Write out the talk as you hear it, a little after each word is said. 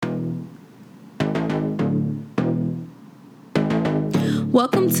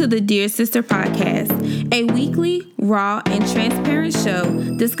Welcome to the Dear Sister Podcast, a weekly, raw, and transparent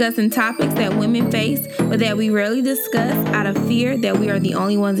show discussing topics that women face, but that we rarely discuss out of fear that we are the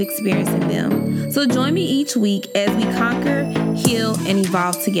only ones experiencing them. So join me each week as we conquer, heal, and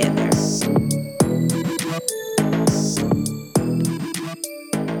evolve together.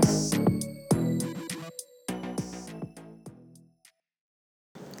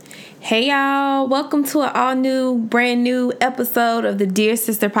 Hey y'all, welcome to an brand new episode of the Dear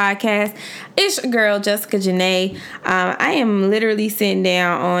Sister Podcast. It's your girl, Jessica Janae. I am literally sitting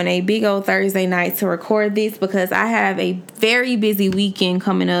down on a big old Thursday night to record this because I have a very busy weekend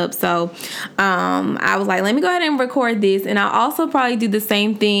coming up. So I was like, let me go ahead and record this. And I'll also probably do the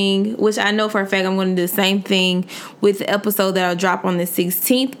same thing, which I know for a fact I'm going to do the same thing with the episode that I'll drop on the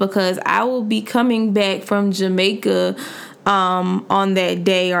 16th because I will be coming back from Jamaica on that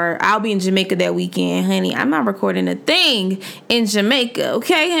day, or I'll be in Jamaica that weekend, honey. I'm not recording a thing in Jamaica,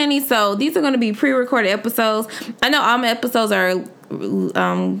 okay, honey? So these are going to be pre-recorded episodes. I know all my episodes are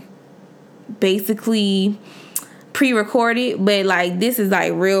basically pre-recorded, but like this is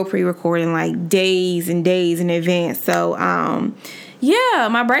like real pre-recording, like days and days in advance. So yeah,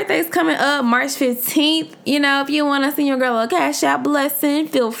 my birthday's coming up March 15th. You know, if you want to send your girl a Cash App blessing,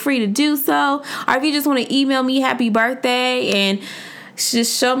 feel free to do so. Or if you just want to email me happy birthday and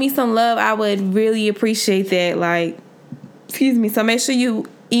just show me some love, I would really appreciate that. Like, excuse me. So make sure you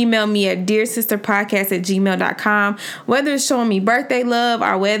email me at dearsisterpodcast@gmail.com, whether it's showing me birthday love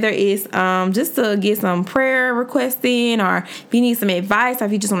or whether it's just to get some prayer requests in, or if you need some advice, or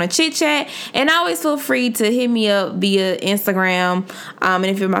if you just want to chit chat. And always feel free to hit me up via Instagram, and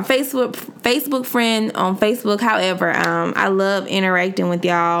if you're my Facebook friend on Facebook. However, I love interacting with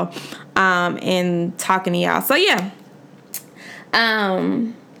y'all and talking to y'all. So yeah,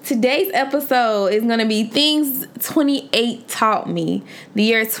 today's episode is going to be things 28 taught me. The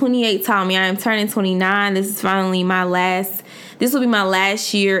year 28 taught me. I am turning 29. This is finally this will be my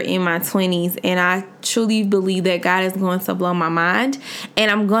last year in my 20s. And I truly believe that God is going to blow my mind.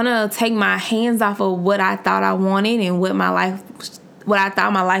 And I'm going to take my hands off of what I thought I wanted and what I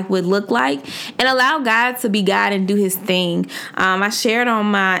thought my life would look like, and allow God to be God and do his thing. I shared on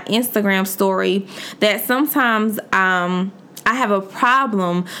my Instagram story that sometimes I have a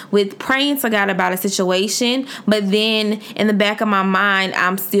problem with praying to God about a situation, but then in the back of my mind,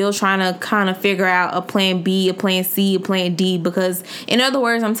 I'm still trying to kind of figure out a plan B, a plan C, a plan D, because in other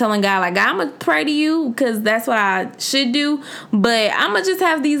words, I'm telling God, like, I'm going to pray to you because that's what I should do, but I'm going to just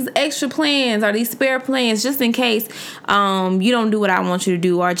have these extra plans or these spare plans just in case you don't do what I want you to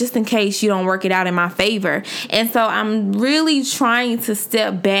do, or just in case you don't work it out in my favor. And so I'm really trying to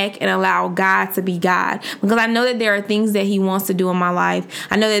step back and allow God to be God, because I know that there are things that he wants to do in my life.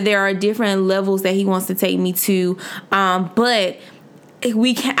 I know that there are different levels that he wants to take me to, but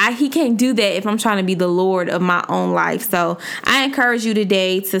he can't do that if I'm trying to be the Lord of my own life. So I encourage you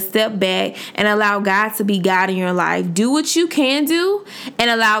today to step back and allow God to be God in your life. Do what you can do and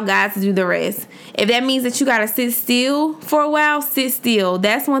allow God to do the rest. If that means that you got to sit still for a while, sit still.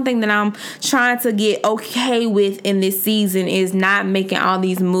 That's one thing that I'm trying to get okay with in this season, is not making all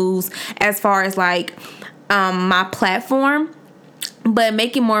these moves as far as like my platform, but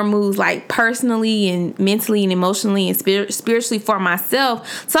making more moves like personally and mentally and emotionally and spiritually for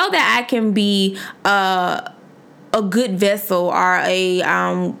myself, so that I can be a good vessel, or a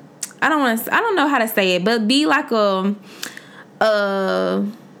I don't know how to say it, but be like a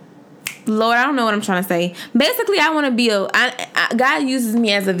Lord, I don't know what I'm trying to say. Basically, I want to be God uses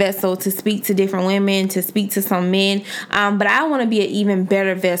me as a vessel to speak to different women, to speak to some men, but I want to be an even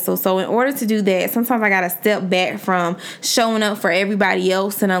better vessel. So in order to do that, sometimes I got to step back from showing up for everybody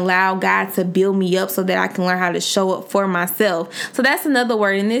else and allow God to build me up so that I can learn how to show up for myself. So that's another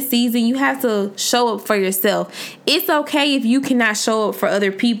word. In this season, you have to show up for yourself. It's okay if you cannot show up for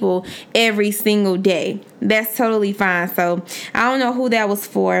other people every single day. That's totally fine. So I don't know who that was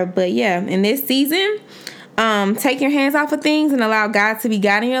for, but yeah, in this season, take your hands off of things and allow God to be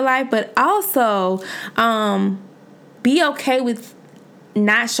God in your life, but also be okay with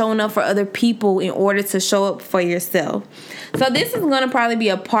not showing up for other people in order to show up for yourself. So this is going to probably be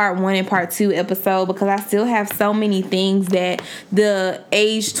a part 1 and part 2 episode, because I still have so many things that the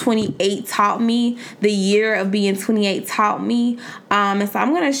age 28 taught me, the year of being 28 taught me. And so I'm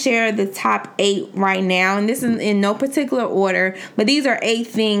going to share the top 8 right now, and this is in no particular order, but these are 8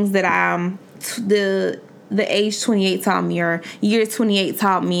 things that the age 28 taught me, or year 28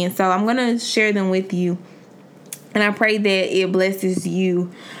 taught me. And so I'm going to share them with you, and I pray that it blesses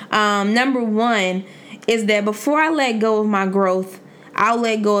you. Number 1 is that before I let go of my growth, I'll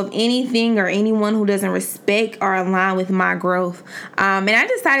let go of anything or anyone who doesn't respect or align with my growth. And I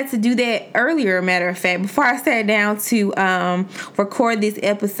decided to do that earlier, matter of fact, before I sat down to record this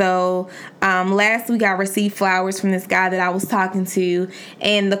episode. Last week I received flowers from this guy that I was talking to,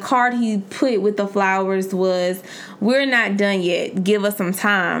 and the card he put with the flowers was, "We're not done yet. Give us some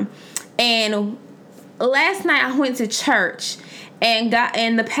time." And last night I went to church, and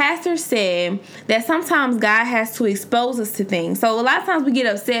the pastor said that sometimes God has to expose us to things. So a lot of times we get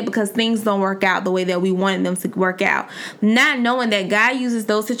upset because things don't work out the way that we wanted them to work out, not knowing that God uses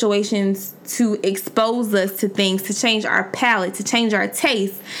those situations to expose us to things, to change our palate, to change our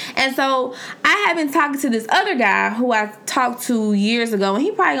taste. And so I have been talking to this other guy who I talked to years ago, and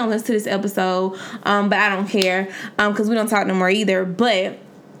he probably gonna listen to this episode, but I don't care because we don't talk no more either. But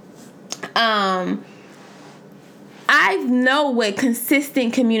I know what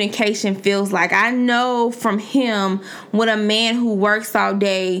consistent communication feels like. I know from him what a man who works all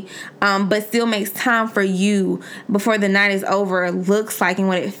day but still makes time for you before the night is over looks like and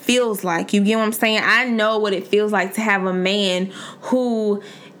what it feels like. You get what I'm saying? I know what it feels like to have a man who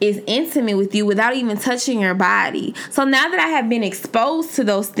is intimate with you without even touching your body. So now that I have been exposed to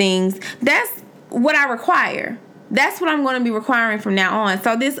those things, that's what I require. That's what I'm going to be requiring from now on.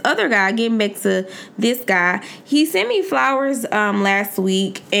 So this other guy, getting back to this guy, he sent me flowers last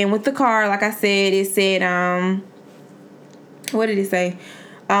week. And with the card, like I said, it said, what did it say?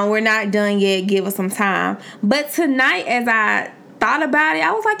 We're not done yet. Give us some time. But tonight, as I thought about it,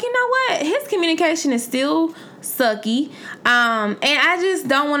 I was like, you know what? His communication is still sucky. And I just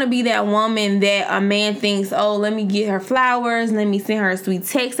don't want to be that woman that a man thinks, oh, let me get her flowers, let me send her a sweet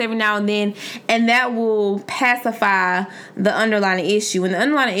text every now and then, and that will pacify the underlying issue. And the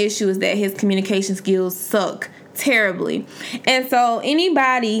underlying issue is that his communication skills suck terribly. And so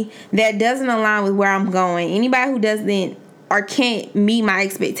anybody that doesn't align with where I'm going, anybody who doesn't or can't meet my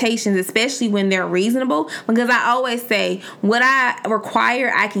expectations, especially when they're reasonable, because I always say what I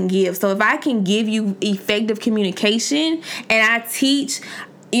require, I can give. So if I can give you effective communication and I teach,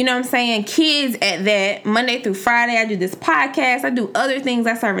 you know what I'm saying, kids at that, Monday through Friday, I do this podcast, I do other things,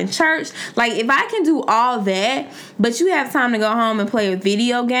 I serve in church. Like if I can do all that, but you have time to go home and play a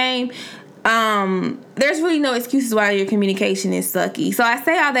video game, there's really no excuses why your communication is sucky. So I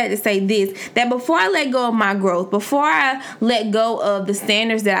say all that to say this, that before I let go of my growth, before I let go of the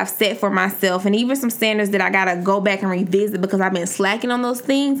standards that I've set for myself, and even some standards that I gotta go back and revisit because I've been slacking on those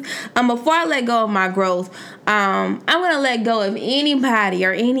things, before I let go of my growth, I'm gonna let go of anybody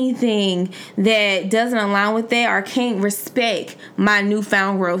or anything that doesn't align with that or can't respect my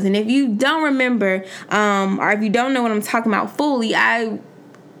newfound growth. And if you don't remember, or if you don't know what I'm talking about fully,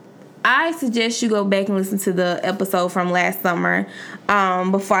 I suggest you go back and listen to the episode from last summer,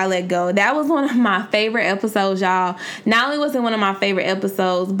 Before I Let Go. That was one of my favorite episodes, y'all. Not only was it one of my favorite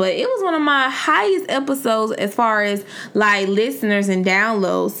episodes, but it was one of my highest episodes as far as like listeners and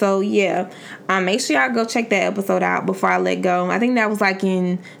downloads. So yeah, make sure y'all go check that episode out, Before I Let Go. I think that was like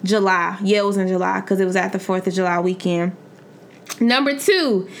in July. Yeah, it was in July because it was at the 4th of July weekend. Number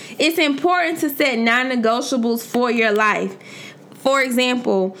 2, it's important to set non-negotiables for your life. For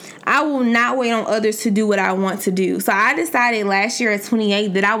example, I will not wait on others to do what I want to do. So I decided last year at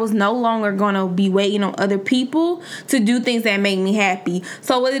 28 that I was no longer going to be waiting on other people to do things that make me happy.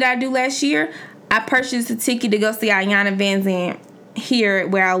 So what did I do last year? I purchased a ticket to go see Ayanna Van Zandt here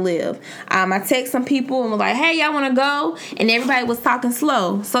where I live. I text some people and was like, hey, y'all want to go? And everybody was talking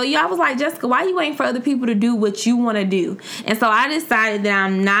slow. So y'all was like, Jessica, why are you waiting for other people to do what you want to do? And so I decided that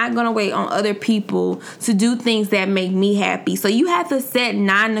I'm not going to wait on other people to do things that make me happy. So you have to set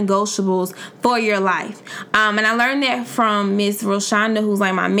non-negotiables for your life. And I learned that from Miss Roshonda, who's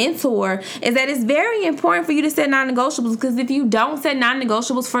like my mentor, is that it's very important for you to set non-negotiables, because if you don't set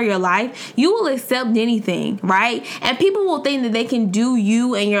non-negotiables for your life, you will accept anything, right? And people will think that they can do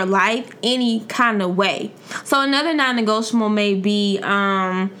you and your life any kind of way. So another non-negotiable may be,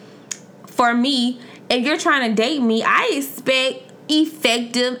 for me, if you're trying to date me, I expect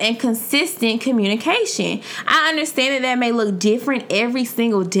effective and consistent communication. I understand that may look different every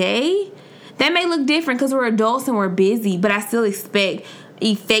single day. That may look different because we're adults and we're busy, but I still expect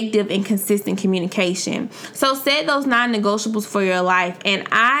effective and consistent communication. So set those non-negotiables for your life. And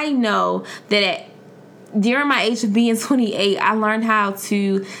I know that during my age of being 28, I learned how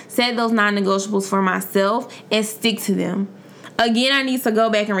to set those non-negotiables for myself and stick to them. Again, I need to go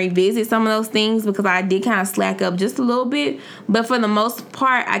back and revisit some of those things because I did kind of slack up just a little bit. But for the most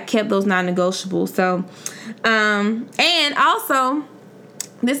part, I kept those non-negotiables. So, and also,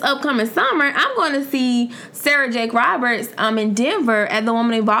 this upcoming summer, I'm going to see Sarah Jake Roberts in Denver at the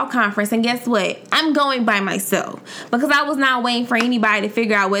Woman Evolve Conference. And guess what? I'm going by myself because I was not waiting for anybody to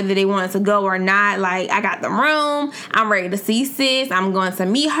figure out whether they wanted to go or not. Like, I got the room. I'm ready to see sis. I'm going to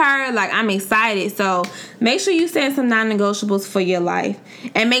meet her. Like, I'm excited. So make sure you set some non-negotiables for your life.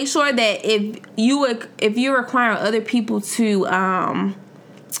 And make sure that if you're requiring other people to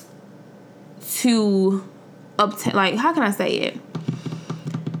obtain, like, how can I say it?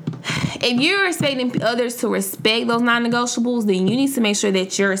 If you're expecting others to respect those non-negotiables, then you need to make sure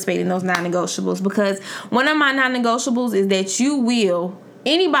that you're respecting those non-negotiables, because one of my non-negotiables is that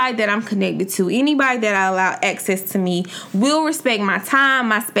anybody that I'm connected to, anybody that I allow access to me, will respect my time,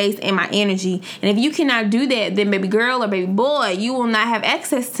 my space, and my energy. And if you cannot do that, then baby girl or baby boy, you will not have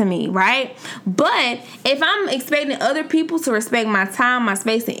access to me, right? But if I'm expecting other people to respect my time, my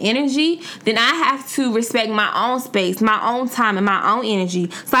space, and energy, then I have to respect my own space, my own time, and my own energy.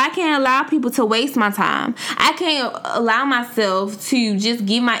 So I can't allow people to waste my time. I can't allow myself to just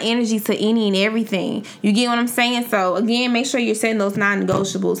give my energy to any and everything. You get what I'm saying? So again, make sure you're setting those non-negotiables.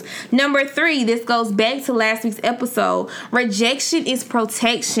 Number 3, this goes back to last week's episode. Rejection is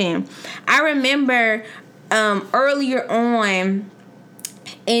protection. I remember earlier on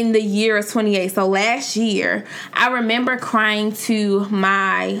in the year of 28, so last year, I remember crying to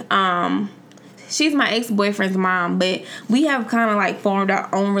my she's my ex-boyfriend's mom, but we have kind of like formed our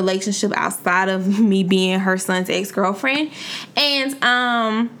own relationship outside of me being her son's ex-girlfriend. And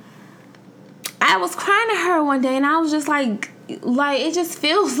I was crying to her one day, and I was just like it just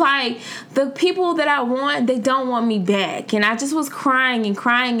feels like the people that I want, they don't want me back. And I just was crying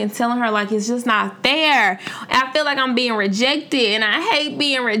and telling her, like, it's just not fair. I feel like I'm being rejected, and I hate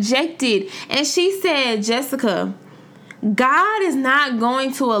being rejected. And she said, Jessica, God is not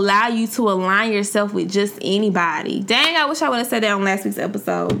going to allow you to align yourself with just anybody. Dang, I wish I would have said that on last week's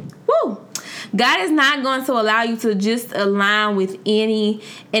episode. Woo! God is not going to allow you to just align with any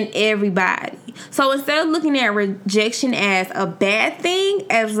and everybody. So instead of looking at rejection as a bad thing,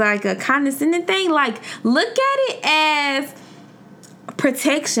 as like a condescending thing, like, look at it as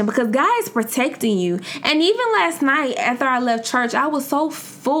protection, because God is protecting you. And even last night after I left church, I was so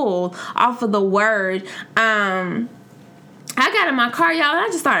full off of the word. I got in my car, y'all, and I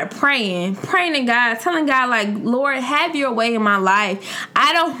just started praying to God, telling God, like, Lord, have your way in my life.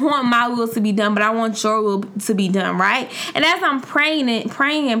 I don't want my will to be done, but I want your will to be done, right? And as I'm praying,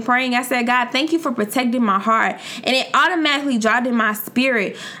 I said, God, thank you for protecting my heart. And it automatically dropped in my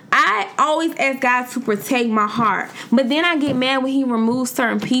spirit. I always ask God to protect my heart, but then I get mad when he removes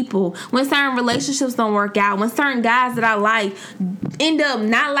certain people, when certain relationships don't work out, when certain guys that I like end up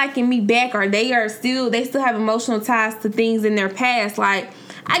not liking me back, or they still have emotional ties to things in their past. Like,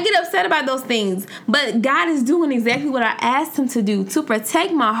 I get upset about those things, but God is doing exactly what I asked him to do, to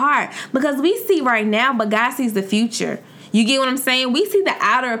protect my heart, because we see right now, but God sees the future. You get what I'm saying? We see the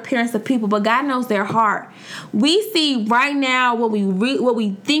outer appearance of people, but God knows their heart. We see right now what we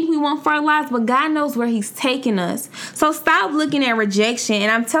think we want for our lives, but God knows where he's taking us. So stop looking at rejection, and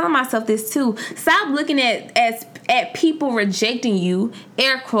I'm telling myself this too. Stop looking at people rejecting you,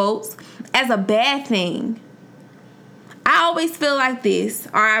 air quotes, as a bad thing. I always feel like this,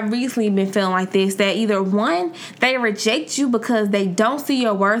 or I've recently been feeling like this, that either one, they reject you because they don't see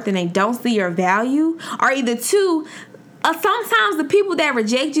your worth and they don't see your value, or either two, sometimes the people that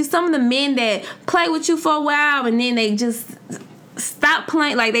reject you, some of the men that play with you for a while and then they just stop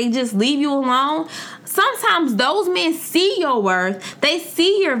playing, like they just leave you alone. Sometimes those men see your worth, they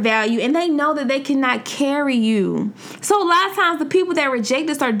see your value, and they know that they cannot carry you. So a lot of times the people that reject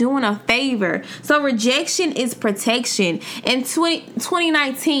us are doing a favor. So rejection is protection. In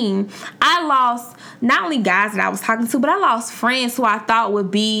 2019, I lost not only guys that I was talking to, but I lost friends who I thought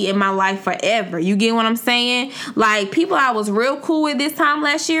would be in my life forever. You get what I'm saying? Like, people I was real cool with this time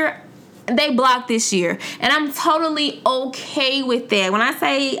last year, they blocked this year. And I'm totally okay with that. When I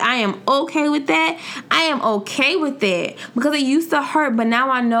say I am okay with that, I am okay with that. Because it used to hurt, but now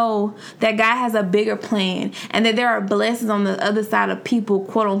I know that God has a bigger plan and that there are blessings on the other side of people,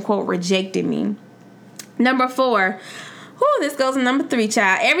 quote unquote, rejecting me. Number 4. This goes to number 3,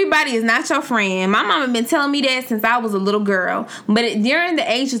 child. Everybody is not your friend. My mama been telling me that since I was a little girl. But during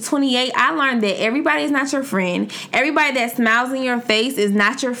the age of 28, I learned that everybody is not your friend. Everybody that smiles in your face is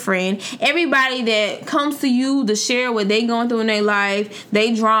not your friend. Everybody that comes to you to share what they going through in their life,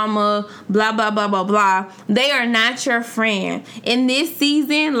 they drama, blah, blah, blah, blah, blah, they are not your friend. In this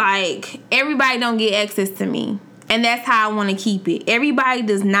season, like, everybody don't get access to me. And that's how I want to keep it. Everybody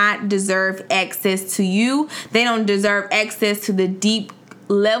does not deserve access to you. They don't deserve access to the deep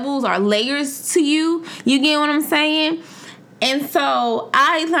levels or layers to you. You get what I'm saying? And so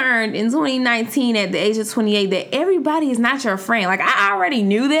I learned in 2019 at the age of 28 that everybody is not your friend. Like, I already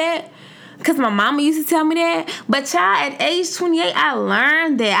knew that because my mama used to tell me that. But child, at age 28, I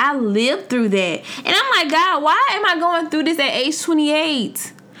learned that. I lived through that. And I'm like, God, why am I going through this at age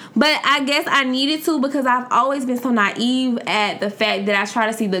 28? But I guess I needed to because I've always been so naive at the fact that I try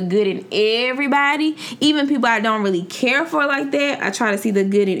to see the good in everybody. Even people I don't really care for like that, I try to see the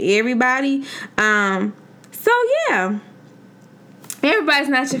good in everybody. So yeah. Everybody's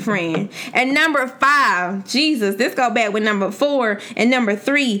not your friend. And number 5, Jesus, let's go back with number 4 and number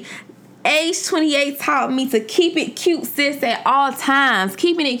 3. Age 28 taught me to keep it cute, sis, at all times.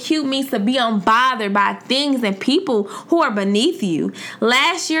 Keeping it cute means to be unbothered by things and people who are beneath you.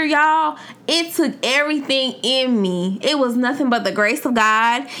 Last year, y'all, it took everything in me. It was nothing but the grace of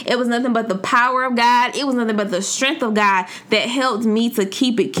God. It was nothing but the power of God. It was nothing but the strength of God that helped me to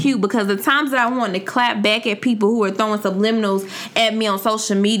keep it cute, because the times that I wanted to clap back at people who were throwing subliminals at me on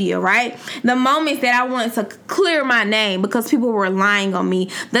social media, right? The moments that I wanted to clear my name because people were lying on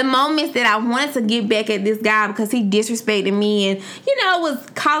me. The moments that I wanted to get back at this guy because he disrespected me and, was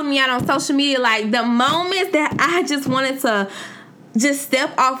calling me out on social media. Like, the moments that I just wanted to just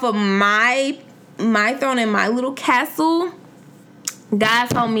step off of my throne in my little castle, God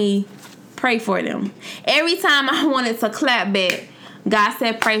told me, pray for them. Every time I wanted to clap back, God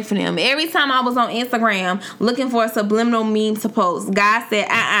said, pray for them. Every time I was on Instagram looking for a subliminal meme to post, God said,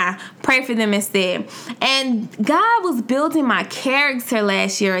 pray for them instead. And God was building my character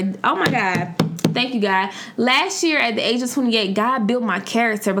last year. Oh my God. Thank you, God. Last year at the age of 28, God built my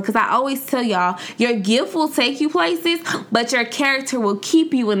character, because I always tell y'all, your gift will take you places, but your character will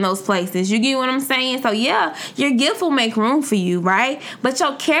keep you in those places. You get what I'm saying? So yeah, your gift will make room for you, right? But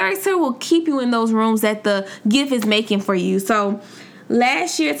your character will keep you in those rooms that the gift is making for you. So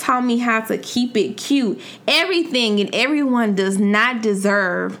last year taught me how to keep it cute. Everything and everyone does not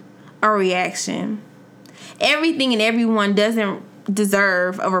deserve a reaction. Everything and everyone doesn't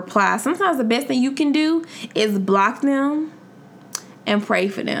deserve a reply. Sometimes the best thing you can do is block them and pray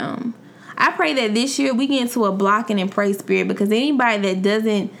for them. I pray that this year we get into a blocking and pray spirit, because anybody that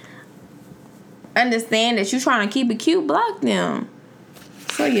doesn't understand that you're trying to keep it cute, block them.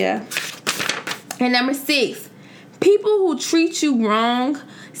 So yeah. And number 6, people who treat you wrong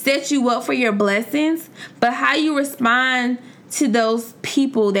set you up for your blessings, but how you respond to those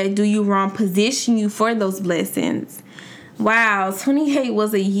people that do you wrong position you for those blessings. Wow, 28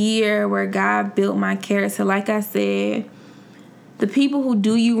 was a year where God built my character. Like I said, the people who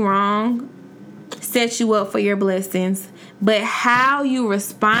do you wrong set you up for your blessings, but how you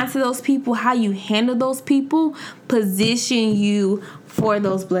respond to those people, how you handle those people, position you for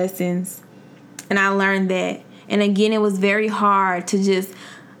those blessings. And I learned that. And again, it was very hard to just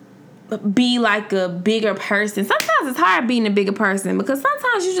be like a bigger person. Sometimes it's hard being a bigger person, because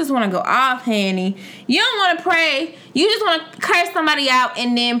sometimes you just want to go off, honey. You don't want to pray. You just want to curse somebody out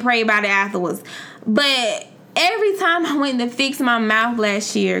and then pray about it afterwards. But every time I went to fix my mouth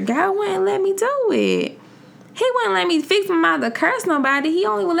last year, God wouldn't let me do it. He wouldn't let me fix my mouth to curse nobody. He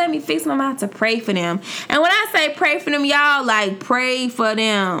only would let me fix my mouth to pray for them. And when I say pray for them, y'all, like, pray for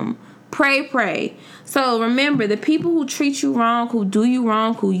them. Pray. So remember, the people who treat you wrong, who do you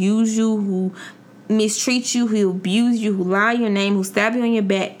wrong, who use you, who mistreat you, who abuse you, who lie your name, who stab you in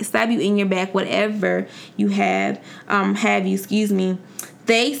your back, whatever you have you,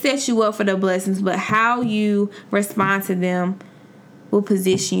 they set you up for the blessings, but how you respond to them will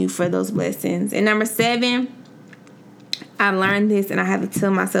position you for those blessings. And number 7, I learned this, and I have to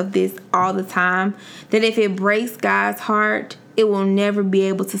tell myself this all the time, that if it breaks God's heart, it will never be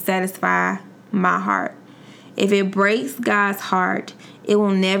able to satisfy my heart. If it breaks God's heart, it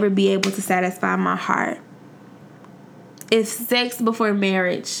will never be able to satisfy my heart. If sex before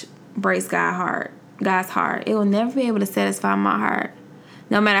marriage breaks God's heart, it will never be able to satisfy my heart.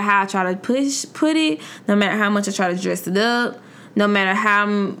 No matter how I try to put it, no matter how much I try to dress it up, no matter how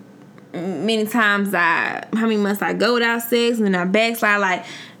many months I go without sex and then I backslide, like,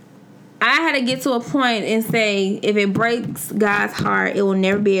 I had to get to a point and say, if it breaks God's heart, it will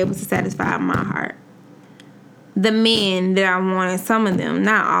never be able to satisfy my heart. The men that I wanted, some of them,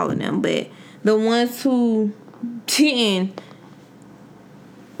 not all of them, but the ones who didn't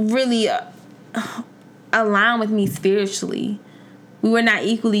really align with me spiritually, we were not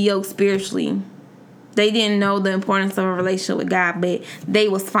equally yoked spiritually. They didn't know the importance of a relationship with God, but they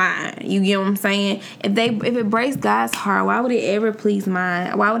was fine. You get what I'm saying? If it breaks God's heart, why would it ever please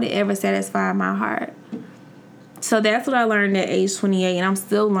mine? Why would it ever satisfy my heart? So that's what I learned at age 28, and I'm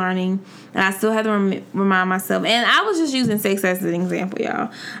still learning, and I still have to remind myself. And I was just using sex as an example,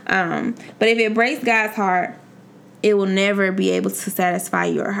 y'all. But if it breaks God's heart, it will never be able to satisfy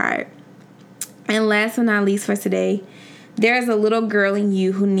your heart. And last but not least for today, there's a little girl in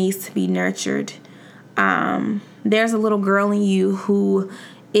you who needs to be nurtured. There's a little girl in you who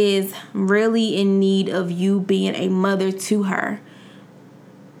is really in need of you being a mother to her.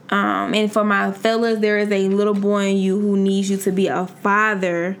 And for my fellas, there is a little boy in you who needs you to be a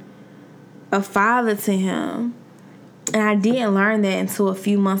father to him. And I didn't learn that until a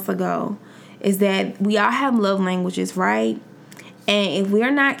few months ago, is that we all have love languages, right? And if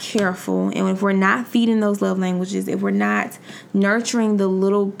we're not careful, and if we're not feeding those love languages, if we're not nurturing the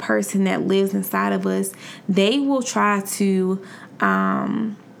little person that lives inside of us, they will try to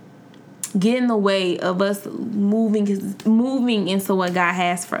get in the way of us moving into what God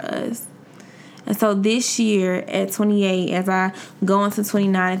has for us. And so this year at 28, as I go into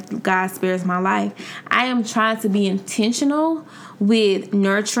 29, if God spares my life, I am trying to be intentional with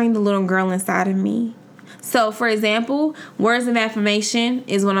nurturing the little girl inside of me. So, for example, words of affirmation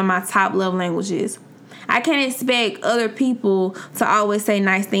is one of my top love languages. I can't expect other people to always say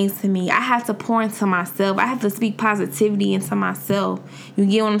nice things to me. I have to pour into myself. I have to speak positivity into myself. You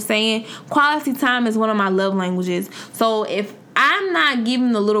get what I'm saying? Quality time is one of my love languages. So if I'm not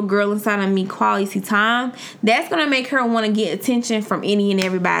giving the little girl inside of me quality time, that's going to make her want to get attention from any and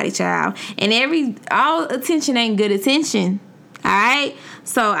everybody, child. And all attention ain't good attention. All right?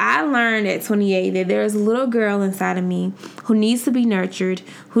 So I learned at 28 that there's a little girl inside of me who needs to be nurtured,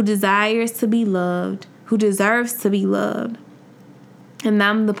 who desires to be loved, who deserves to be loved. And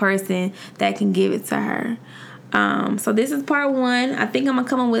I'm the person that can give it to her. So this is part 1. I think I'm going to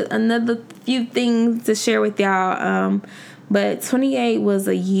come up with another few things to share with y'all. But 28 was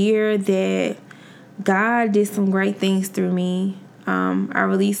a year that God did some great things through me. I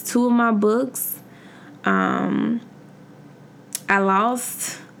released 2 of my books. I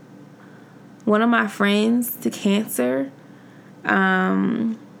lost one of my friends to cancer.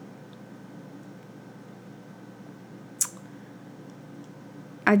 I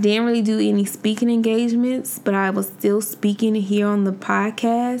didn't really do any speaking engagements, but I was still speaking here on the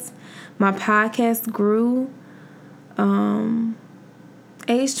podcast. My podcast grew.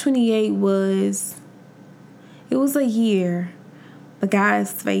 Age 28 was a year, but God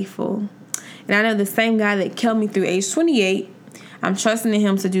is faithful. And I know the same God that kept me through age 28, I'm trusting in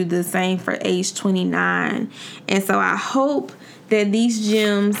him to do the same for age 29. And so I hope that these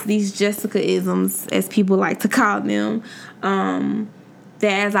gems, these Jessica-isms, as people like to call them,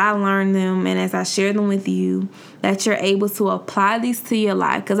 that as I learn them and as I share them with you, that you're able to apply these to your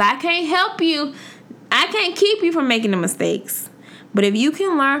life. Because I can't help you. I can't keep you from making the mistakes. But if you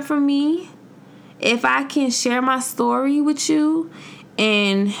can learn from me, if I can share my story with you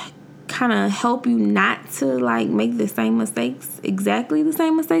and kind of help you not to like make exactly the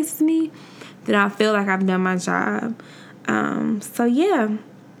same mistakes as me, then I feel like I've done my job. So yeah,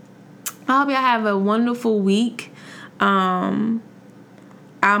 I hope y'all have a wonderful week. I'm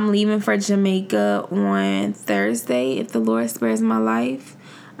leaving for Jamaica on Thursday if the Lord spares my life.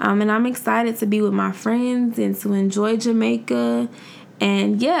 And I'm excited to be with my friends and to enjoy Jamaica.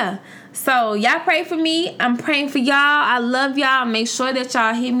 And yeah, so y'all pray for me. I'm praying for y'all. I love y'all. Make sure that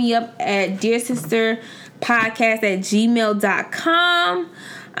y'all hit me up at dearsisterpodcast@gmail.com.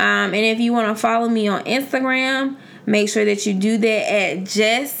 And if you want to follow me on Instagram, make sure that you do that at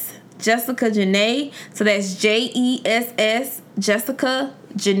Jessica Janae. So that's JESS Jessica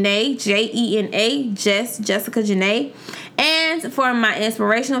Janae, JENA, Jessica Janae. And for my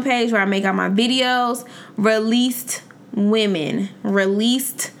inspirational page where I make all my videos, Released Women,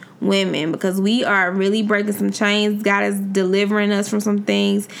 because we are really breaking some chains. God is delivering us from some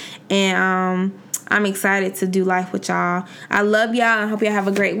things, and I'm excited to do life with y'all. I love y'all. I hope y'all have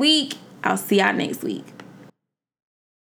a great week. I'll see y'all next week.